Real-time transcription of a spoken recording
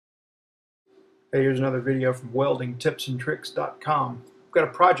Hey, here's another video from weldingtipsandtricks.com. We've got a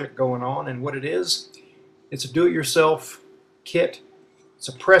project going on, and what it is, it's a do-it-yourself kit. It's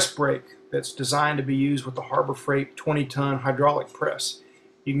a press brake that's designed to be used with the Harbor Freight 20-ton hydraulic press.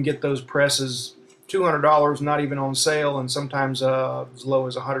 You can get those presses $200, not even on sale, and sometimes as low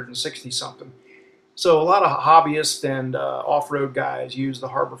as 160 something. So a lot of hobbyists and off-road guys use the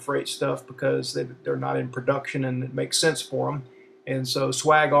Harbor Freight stuff because they're not in production and it makes sense for them. And so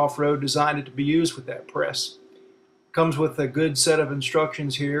Swag Off-Road designed it to be used with that press. Comes with a good set of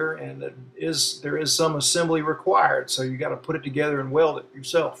instructions here, and there is some assembly required, so you got to put it together and weld it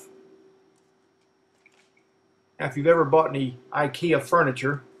yourself. Now, if you've ever bought any IKEA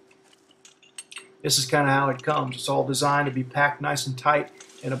furniture, this is kind of how it comes. It's all designed to be packed nice and tight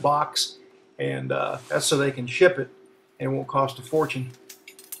in a box, and that's so they can ship it and it won't cost a fortune.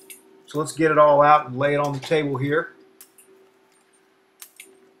 So let's get it all out and lay it on the table here.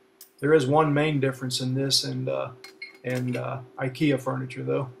 There is one main difference in this and IKEA furniture,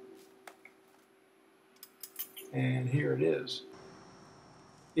 though. And here it is.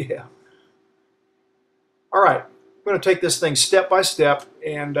 Yeah. All right. I'm going to take this thing step by step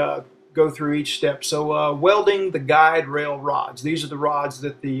and go through each step. So welding the guide rail rods. These are the rods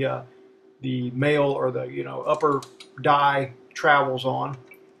that the male or the upper die travels on.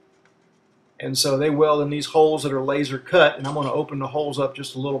 And so they weld in these holes that are laser cut, and I'm going to open the holes up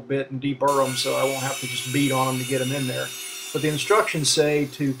just a little bit and deburr them so I won't have to just beat on them to get them in there. But the instructions say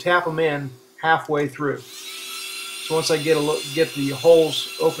to tap them in halfway through. So once I get the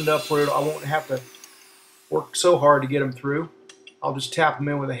holes opened up where I won't have to work so hard to get them through, I'll just tap them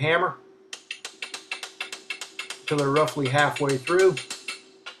in with a hammer until they're roughly halfway through.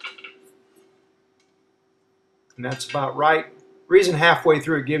 And that's about right. Reason halfway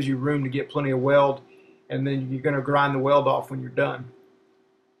through, it gives you room to get plenty of weld, and then you're going to grind the weld off when you're done.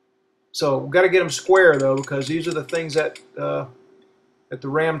 So we've got to get them square, though, because these are the things that the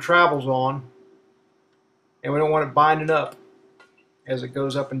ram travels on, and we don't want it binding up as it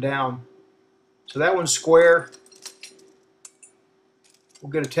goes up and down. So that one's square.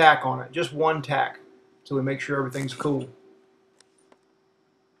 We'll get a tack on it, just one tack, so we make sure everything's cool.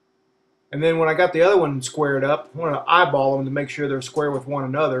 And then when I got the other one squared up, I want to eyeball them to make sure they're square with one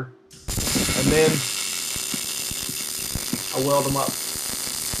another. And then I weld them up.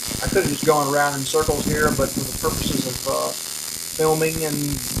 I could have just gone around in circles here, but for the purposes of filming and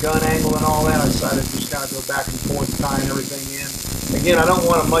gun angle and all that, I decided to just kind of go back and forth, tying everything in. Again, I don't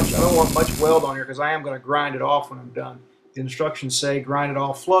want much weld on here because I am going to grind it off when I'm done. The instructions say grind it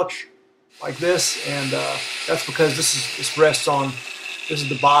off flush like this, and that's because this rests on. This is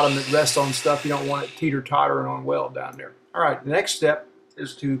the bottom that rests on stuff. You don't want it teeter-tottering on weld down there. All right, the next step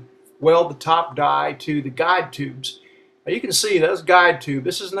is to weld the top die to the guide tubes. Now you can see that's guide tube.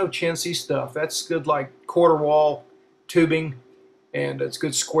 This is no chintzy stuff. That's good like quarter wall tubing, and it's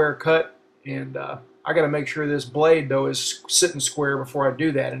good square cut. And I got to make sure this blade, though, is sitting square before I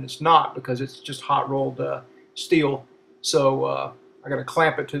do that, and it's not because it's just hot rolled steel. So I got to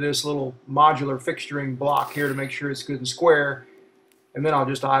clamp it to this little modular fixturing block here to make sure it's good and square. And then I'll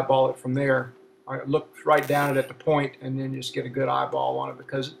just eyeball it from there. I look right down at the point and then just get a good eyeball on it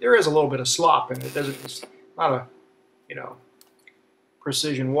because there is a little bit of slop in it. It's not a,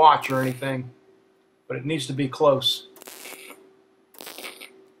 precision watch or anything, but it needs to be close.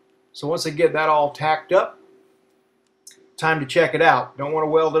 So once I get that all tacked up, time to check it out. Don't want to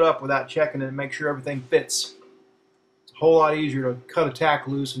weld it up without checking it and make sure everything fits. It's a whole lot easier to cut a tack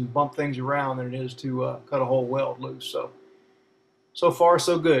loose and bump things around than it is to cut a whole weld loose. So far,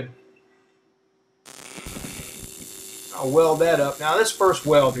 so good. I'll weld that up. Now, this first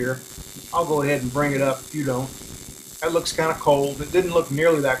weld here, I'll go ahead and bring it up if you don't. That looks kind of cold. It didn't look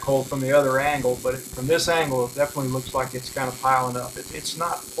nearly that cold from the other angle, but from this angle, it definitely looks like it's kind of piling up. It's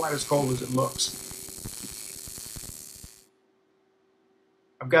not quite as cold as it looks.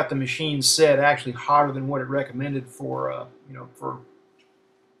 I've got the machine set actually hotter than what it recommended for, for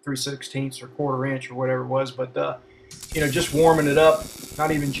 3/16 or 1/4 inch or whatever it was, but just warming it up,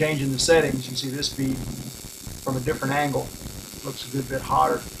 not even changing the settings. You see this bead from a different angle. Looks a good bit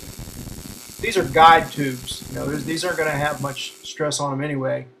hotter. These are guide tubes. These aren't going to have much stress on them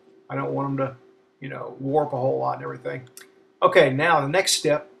anyway. I don't want them to, warp a whole lot and everything. Okay, now the next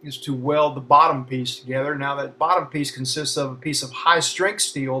step is to weld the bottom piece together. Now that bottom piece consists of a piece of high-strength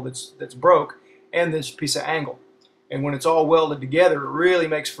steel that's broke and this piece of angle. And when it's all welded together, it really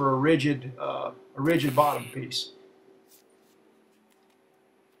makes for a rigid bottom piece.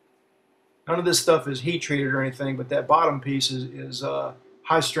 None of this stuff is heat treated or anything, but that bottom piece is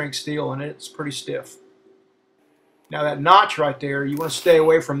high strength steel and it's pretty stiff. Now that notch right there, you want to stay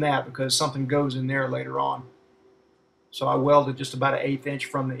away from that because something goes in there later on. So I welded just about an 1/8 inch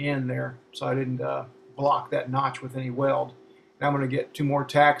from the end there, so I didn't block that notch with any weld. Now I'm going to get 2 more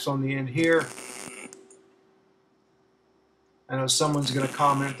tacks on the end here. I know someone's going to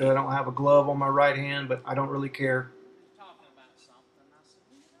comment that I don't have a glove on my right hand, but I don't really care.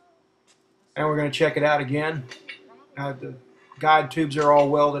 And we're going to check it out again. The guide tubes are all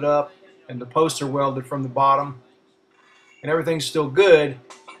welded up, and the posts are welded from the bottom, and everything's still good.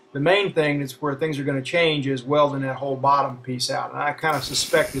 The main thing is where things are going to change is welding that whole bottom piece out. And I kind of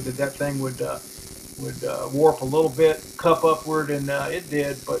suspected that that thing would warp a little bit, cup upward, and it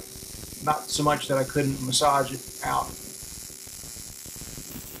did, but not so much that I couldn't massage it out.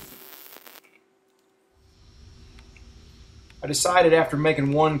 I decided after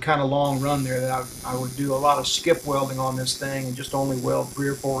making one kind of long run there that I would do a lot of skip welding on this thing and just only weld 3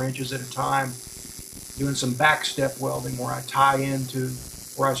 or 4 inches at a time, doing some back step welding where I tie into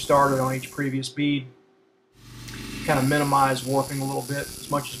where I started on each previous bead, kind of minimize warping a little bit as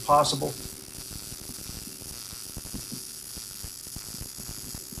much as possible.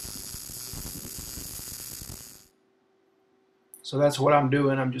 So that's what I'm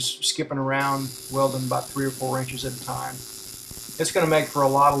doing. I'm just skipping around, welding about 3 or 4 inches at a time. It's going to make for a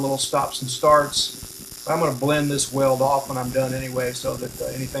lot of little stops and starts. But I'm going to blend this weld off when I'm done anyway so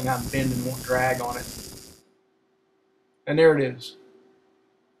that anything I'm bending won't drag on it. And there it is.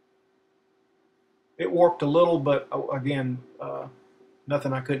 It warped a little, but again,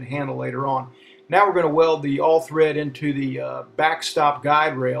 nothing I couldn't handle later on. Now we're going to weld the all thread into the backstop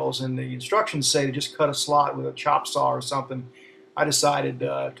guide rails, and the instructions say to just cut a slot with a chop saw or something. I decided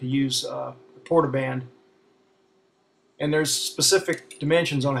to use a porta band. And there's specific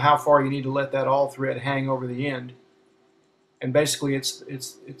dimensions on how far you need to let that all thread hang over the end. And basically it's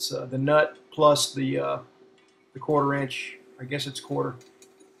the nut plus the 1/4 inch, I guess it's quarter,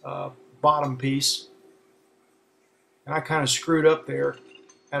 bottom piece. And I kind of screwed up there,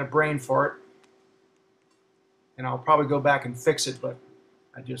 had a brain fart, and I'll probably go back and fix it, but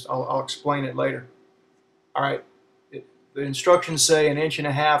I'll explain it later. All right, the instructions say 1.5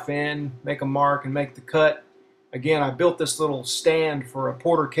 inches in, make a mark and make the cut. Again, I built this little stand for a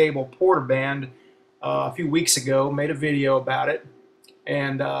Porter cable porta band a few weeks ago, made a video about it,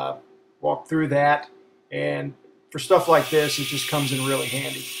 and walked through that. And for stuff like this, it just comes in really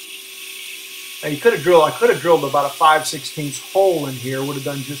handy. Now I could have drilled about a 5/16 hole in here, would have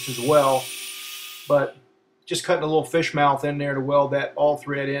done just as well, but just cutting a little fish mouth in there to weld that all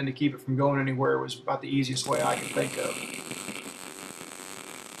thread in to keep it from going anywhere was about the easiest way I could think of.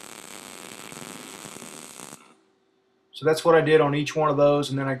 So that's what I did on each one of those,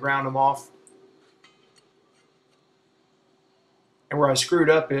 and then I ground them off. And where I screwed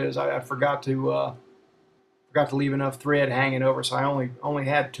up is I forgot to leave enough thread hanging over, so I only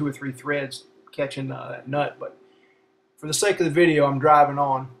had 2 or 3 threads catching that nut. But for the sake of the video, I'm driving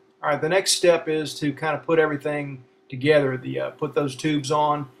on. All right, the next step is to kind of put everything together. Put those tubes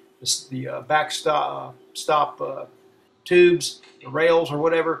on, the backstop tubes, the rails or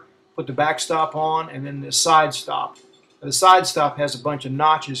whatever. Put the backstop on, and then the side stop. The side stop has a bunch of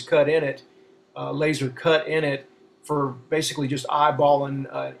notches cut in it, laser cut in it, for basically just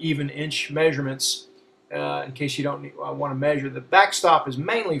eyeballing even inch measurements in case you don't want to measure. The backstop is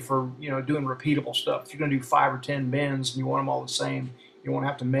mainly for doing repeatable stuff. If you're going to do 5 or 10 bends and you want them all the same, you won't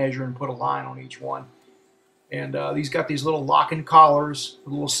have to measure and put a line on each one. And these got these little locking collars, a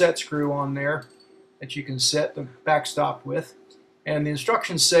little set screw on there that you can set the backstop with. And the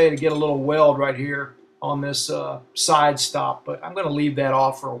instructions say to get a little weld right here on this side stop, but I'm going to leave that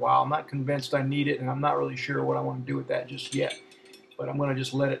off for a while. I'm not convinced I need it, and I'm not really sure what I want to do with that just yet. But I'm going to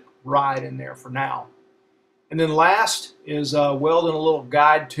just let it ride in there for now. And then last is welding a little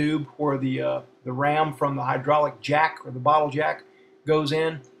guide tube where the ram from the hydraulic jack or the bottle jack goes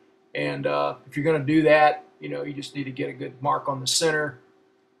in. And if you're going to do that, you just need to get a good mark on the center.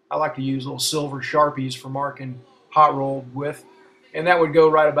 I like to use little silver Sharpies for marking hot rolled with, and that would go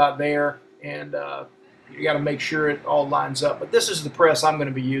right about there. And you got to make sure it all lines up. But this is the press I'm going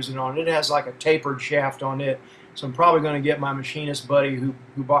to be using on it. It has like a tapered shaft on it, so I'm probably going to get my machinist buddy who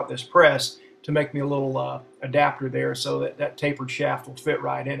bought this press to make me a little adapter there so that tapered shaft will fit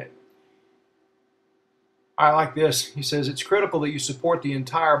right in it. I like this. He says, it's critical that you support the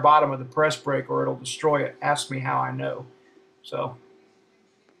entire bottom of the press brake or it'll destroy it. Ask me how I know. So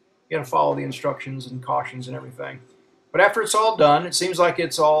you got to follow the instructions and cautions and everything. But after it's all done, it seems like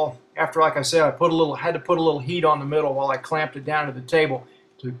it's all, after, like I said, I had to put a little heat on the middle while I clamped it down to the table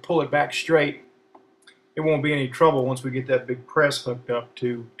to pull it back straight. it won't be any trouble once we get that big press hooked up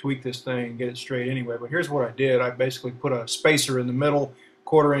to tweak this thing and get it straight anyway. But here's what I did. I basically put a spacer in the middle,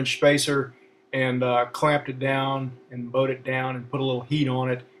 1/4-inch spacer, and clamped it down and bowed it down and put a little heat on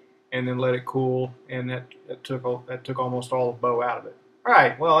it and then let it cool, and that took almost all the bow out of it. All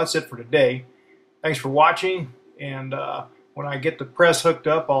right, well, that's it for today. Thanks for watching, and when I get the press hooked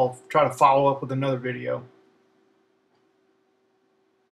up, I'll try to follow up with another video.